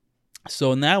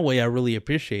 So in that way, I really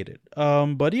appreciate it.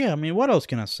 But yeah, I mean, what else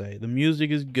can I say? The music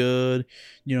is good.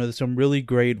 You know, there's some really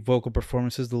great vocal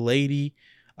performances. The lady,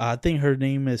 I think her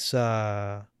name is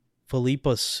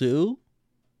Philippa Sue.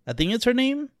 I think it's her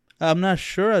name. I'm not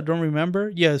sure. I don't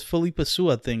remember. Yeah, it's Philippa Sue,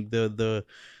 I think. The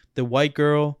white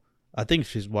girl. I think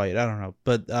she's white. I don't know.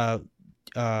 But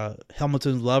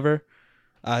Hamilton's lover.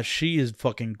 She is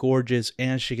fucking gorgeous,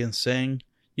 and she can sing.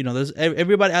 You know, there's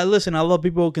everybody. I love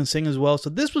people who can sing as well.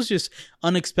 So this was just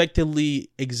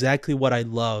unexpectedly exactly what I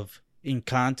love in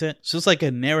content. So it's like a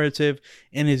narrative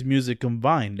and his music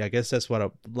combined. I guess that's what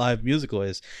a live musical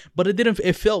is. But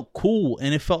it felt cool,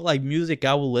 and it felt like music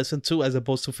I will listen to, as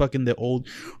opposed to fucking the old,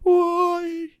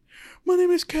 "Oi, my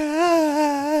name is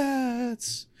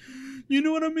Cats. You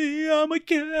know what I mean? I'm a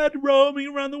cat roaming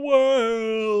around the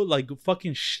world." Like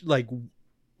fucking like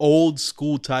old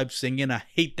school type singing. I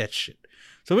hate that shit.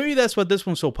 So maybe that's why this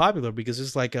one's so popular, because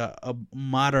it's like a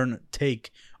modern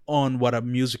take on what a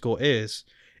musical is.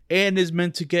 And is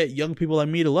meant to get young people like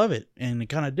me to love it. And it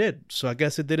kind of did. So I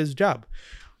guess it did its job.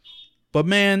 But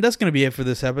man, that's going to be it for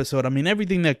this episode. I mean,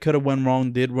 everything that could have went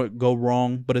wrong did go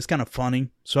wrong. But it's kind of funny.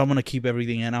 So I'm going to keep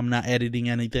everything in. I'm not editing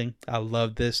anything. I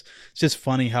love this. It's just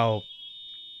funny how...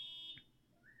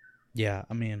 Yeah,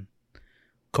 I mean...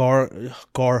 Car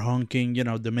honking. You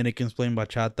know, Dominicans playing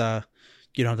bachata.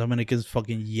 You know, Dominicans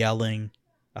fucking yelling.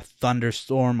 A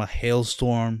thunderstorm. A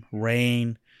hailstorm.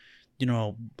 Rain. You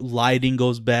know, lighting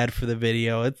goes bad for the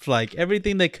video. It's like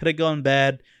everything that could have gone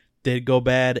bad did go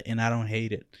bad, and I don't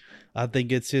hate it. I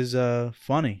think it's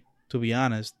funny, to be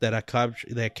honest, that I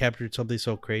captured something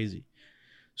so crazy.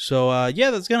 So yeah,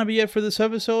 that's gonna be it for this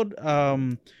episode.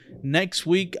 Next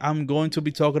week I'm going to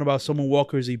be talking about Summer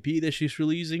Walker's EP that she's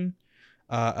releasing.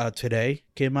 Today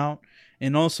came out.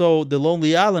 And also, The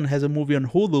Lonely Island has a movie on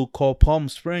Hulu called Palm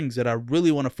Springs that I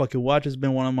really want to fucking watch. It's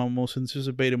been one of my most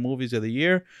anticipated movies of the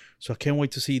year. So I can't wait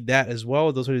to see that as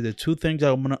well. Those are the two things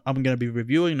I'm gonna be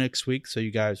reviewing next week. So you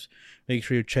guys make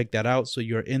sure you check that out so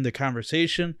you're in the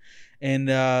conversation. And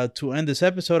to end this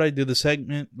episode, I do the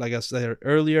segment, like I said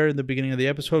earlier in the beginning of the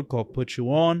episode, called Put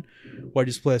You On, where I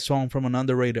just play a song from an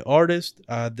underrated artist.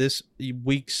 This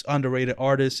week's underrated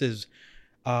artist is,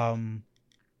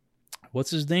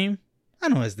 what's his name? I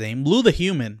know his name. Lou the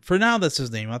Human. For now, that's his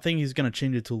name. I think he's going to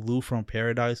change it to Lou from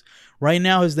Paradise. Right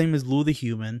now, his name is Lou the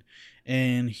Human.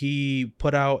 And he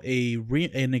put out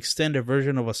an extended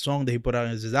version of a song that he put out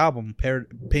as his album,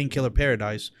 Painkiller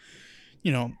Paradise.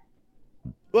 You know,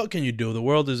 what can you do? The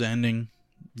world is ending.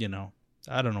 You know,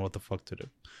 I don't know what the fuck to do.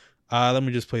 Let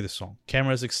me just play the song.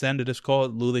 Camera's extended. It's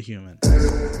called Lou the Human.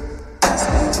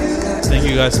 Thank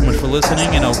you guys so much for listening,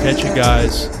 and I'll catch you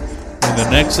guys in the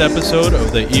next episode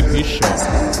of the EP Show.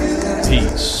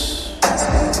 Peace.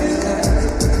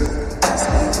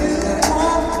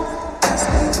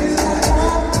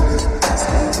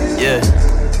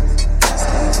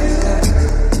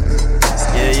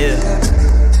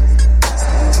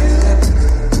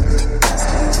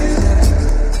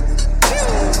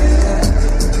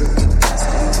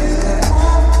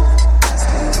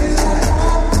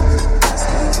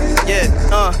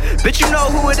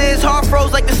 is. Hard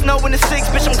froze like the snow in the 6,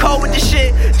 bitch, I'm cold with this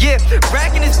shit. Yeah,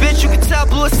 racking this bitch, you can tell,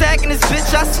 blew a sack in this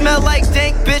bitch. I smell like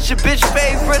dank, bitch, a bitch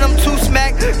favorite, I'm too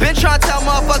smack. Been trying to tell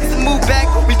motherfuckers to move back.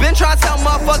 We been trying to tell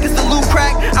motherfuckers to loot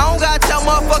crack. I don't gotta tell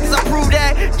motherfuckers, I prove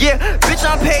that. Yeah, bitch,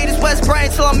 I'm paid as West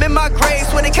Bryant till I'm in my grave.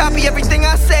 So they copy everything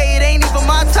I say, it ain't even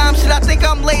my time. Shit, I think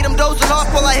I'm late, I'm dozing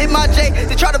off while I hit my J.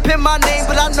 They try to pin my name,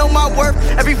 but I know my worth.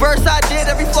 Every verse I did,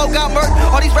 every flow got murked.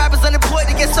 All these rappers unemployed,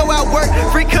 they get so outworked.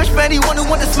 Free kush for anyone who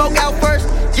want to smoke out first.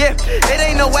 Yeah, it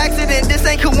ain't no accident, this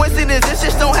ain't coincidence. This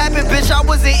just don't happen, bitch. I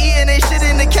wasn't eating that shit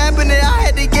in the cabinet. I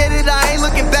had to get it, I ain't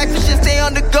looking back for shit, stay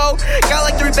on the go. Got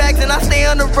like 3 bags and I stay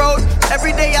on the road.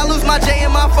 Every day I lose my J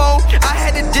in my phone. I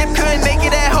had to dip, couldn't make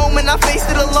it at home, and I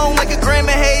faced it alone like a gram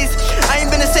of haze. I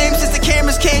ain't been the same since the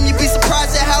cameras came. You'd be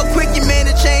surprised at how quick your man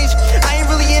to change. I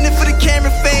ain't really in it for the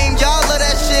camera fame. Y'all love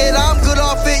that shit, I'm good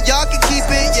off it. Y'all can keep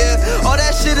it, yeah. All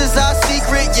that shit is our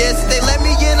secret, yes. They let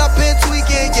me in, I've been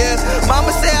tweaking, yeah.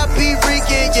 Mama say I be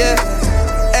reeking, yeah.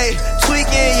 Ayy,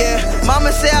 tweaking, yeah.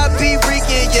 Mama say I be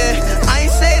reeking, yeah. I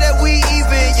ain't say that we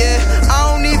even, yeah.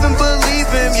 I don't even believe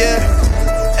him, yeah.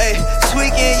 Ayy,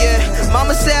 tweaking, yeah.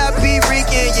 Mama say I be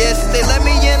reeking, yes. They let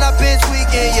me in, I've been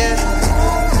tweaking, yeah.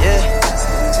 Yeah,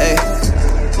 ayy.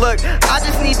 Look, I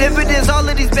just need dividends, all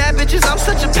of these bad bitches, I'm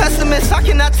such a pessimist. I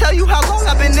cannot tell you how long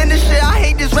I've been in this shit. I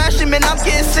hate this ration, man, I'm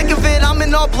getting sick of it. I'm in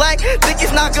all black, think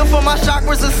it's not good for my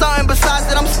chakras or something. Besides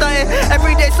that, I'm stunting.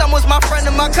 Every day someone's my friend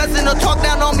and my cousin will talk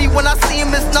down on me. When I see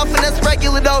him, it's nothing, that's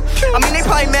regular though. I mean, they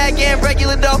probably mad getting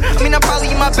regular though. I mean, I'm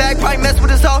probably in my bag, probably mess with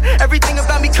his hoe. Everything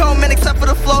about me cold, man, except for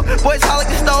the flow. Boys hot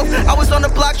like the stove. I was on the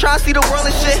block trying to see the world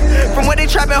and shit. From where they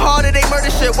trapping harder, they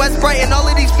murder shit. West Brighton, all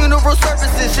of these funeral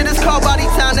services. Shit is called Body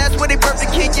Town, that's where they birth the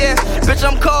kid, yeah. Bitch,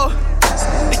 I'm cold.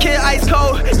 The kid ice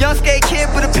cold. Young skate kid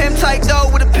with a pimp type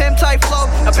dough, with a pimp type flow.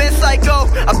 I've been psycho.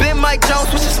 I've been Mike Jones,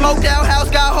 switch the smoked out house,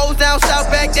 got hoes down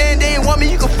south back then. They didn't want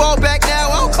me, you can fall back now.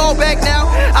 I don't call back now.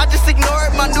 I just ignore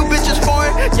it. My new bitch is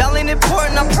foreign. Y'all ain't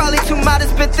important. I'm probably too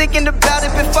modest. Been thinking about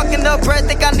it. Been fucking up bread.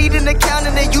 Think I need an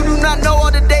accountant. And you do not know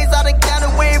all the days I done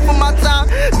counted, waiting for my time.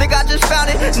 Think I just found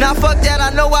it. Nah, fuck that.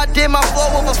 I know I did. My flow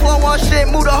overflow on shit.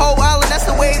 Move the whole island. That's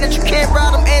the way that you can't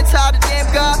ride. I'm anti the damn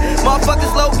God.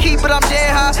 Motherfuckers low key, but I'm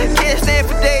damn high. Can't stand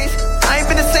for days. I ain't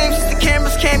been the same since the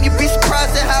cameras came. You'd be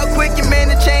surprised at how quick your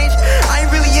man to change. I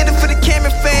ain't really in it for the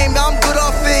camera fame. I'm good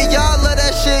off it. Y'all love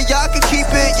that shit. Y'all can keep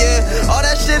it, yeah. All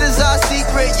that shit is our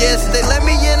secret, yes. They let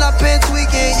me in, I've been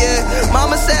tweaking, yeah.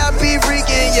 Mama say I be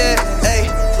reeking, yeah.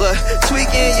 Hey, look,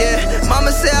 tweaking, yeah.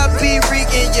 Mama say I be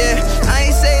reeking, yeah.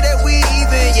 I ain't say that we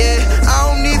even, yeah.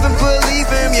 I don't even believe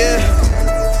him, yeah.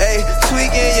 Hey,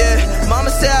 tweaking, yeah.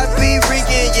 Mama say I be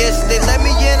reeking, yes. They let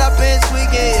me in, I've been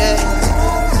tweaking, yeah.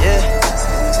 Yeah,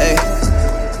 hey.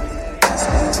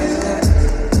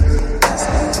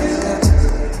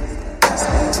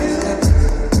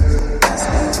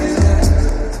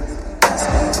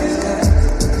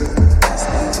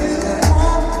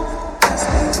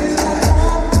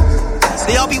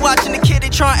 They all be watching the kid, they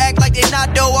tryna act like they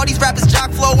not though. All these rappers jock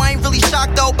flow, I ain't really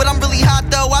shocked though, but I'm really hot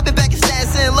though. I've been back in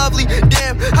Status and lovely.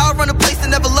 Damn, how I run a place that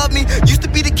never loved me. Used to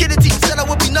be the kid that teacher said I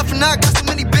would be nothing. Now I got so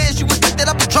many bands, you would think that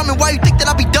I be drumming. Why you think that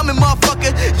I be dumbing,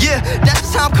 motherfucker? Yeah, that's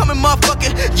just how I'm coming,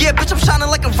 motherfucker. Yeah, bitch, I'm shining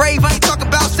like a rave. I ain't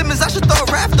talking about Simmons, I should throw a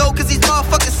rap though, cause these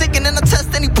motherfuckers sickin'. And I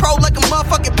test any pro like a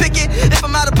motherfucking picket. If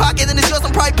I'm out of pocket, then it's yours,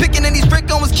 I'm probably picking. And these Rick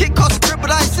Owens kid cost a grip,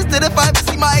 but I insisted if I ever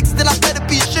see my ex, then I better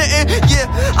be shitting. Yeah,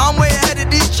 I'm way ahead of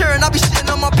these children. I be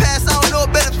shitting on my past, I don't know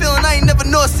a better feeling. I ain't never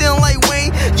know a feeling like Wayne.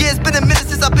 Yeah, it's been a minute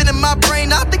since I've been in my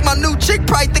brain. I think my new chick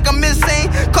probably think I'm insane.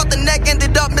 Caught the neck,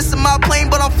 ended up missing my plane,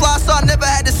 but I'm fly, so I never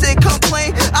had to sit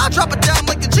complain. I drop it down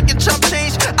like the chicken chump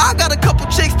change. I got a couple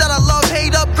chicks that I love,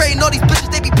 hate, upgrading. All these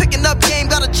bitches, they be picking up game.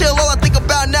 Gotta chill, all I think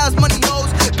about now is money hoes.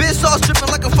 Bitch sauce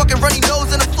dripping like a fucking runny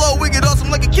nose. And the flow wicked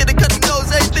awesome like a kid that cut his nose.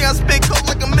 Everything I spit cold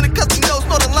like I'm in a cutting nose.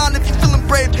 Know the line if you feeling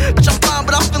brave. Bitch, I'm fine,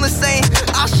 but I'm feeling sane.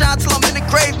 I shine till I'm in the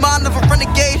grave, mind of a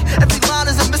renegade. Every line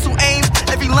is a missile aim.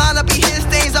 Every line I be hitting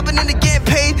stains. I've been in the getting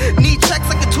paid. Need checks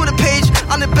like a Twitter page.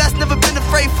 I'm the best, never been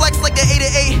afraid. Flex like an 8 to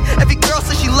 8. Every girl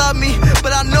says she love me,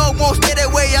 but I know it won't stay that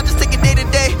way. I just take it day to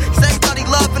day. Cause everybody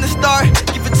love in the start.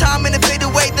 Give it time and it fade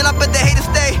away. Then I bet they hate to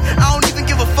stay. I don't even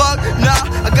give a fuck.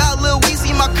 Nah, I got a little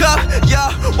Weezy in my cup.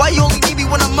 Yeah, why you only need me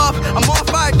when I'm up? I'm on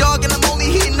fire, dog, and I'm only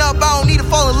heating up. I don't need to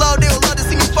fall in love. They would love to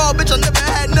see me fall. Bitch, I never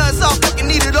had none, so I fucking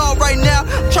need it all right now.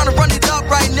 I'm trying to run it up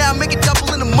right now. Make it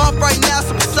double in a month right now.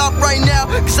 So it's up right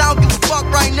now. Cause I don't give a fuck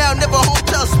right now. Never